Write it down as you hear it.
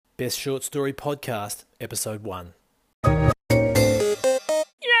Best Short Story Podcast, Episode 1.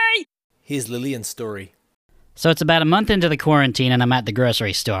 Yay! Here's Lillian's story. So it's about a month into the quarantine and I'm at the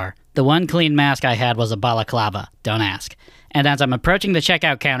grocery store. The one clean mask I had was a balaclava, don't ask. And as I'm approaching the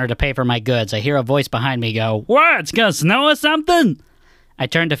checkout counter to pay for my goods, I hear a voice behind me go, "What, it's gonna snow or something?" I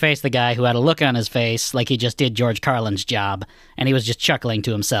turned to face the guy who had a look on his face like he just did George Carlin's job, and he was just chuckling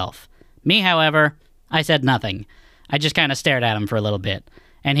to himself. Me, however, I said nothing. I just kind of stared at him for a little bit.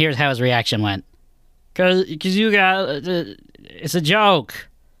 And here's how his reaction went. Cause you got... it's a joke.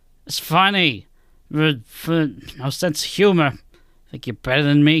 It's funny. But no sense of humor. Think you're better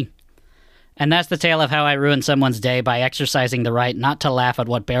than me. And that's the tale of how I ruined someone's day by exercising the right not to laugh at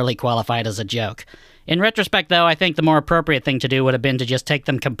what barely qualified as a joke. In retrospect, though, I think the more appropriate thing to do would have been to just take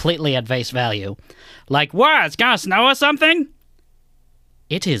them completely at face value. Like, what, it's gonna snow or something?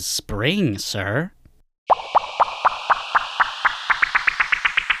 It is spring, sir.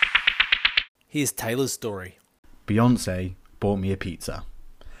 Here's Taylor's story. Beyonce bought me a pizza.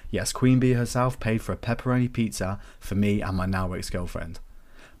 Yes, Queen Bee herself paid for a pepperoni pizza for me and my now ex-girlfriend.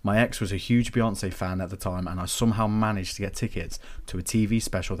 My ex was a huge Beyonce fan at the time, and I somehow managed to get tickets to a TV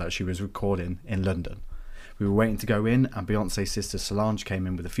special that she was recording in London. We were waiting to go in, and Beyonce's sister Solange came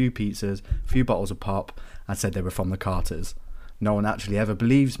in with a few pizzas, a few bottles of pop, and said they were from the Carters. No one actually ever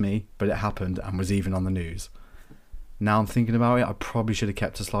believes me, but it happened and was even on the news. Now I'm thinking about it, I probably should have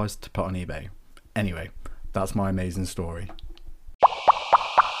kept a slice to put on eBay. Anyway, that's my amazing story.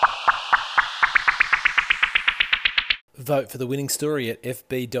 Vote for the winning story at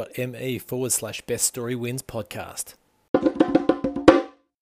fb.me/beststoryWinsPodcast.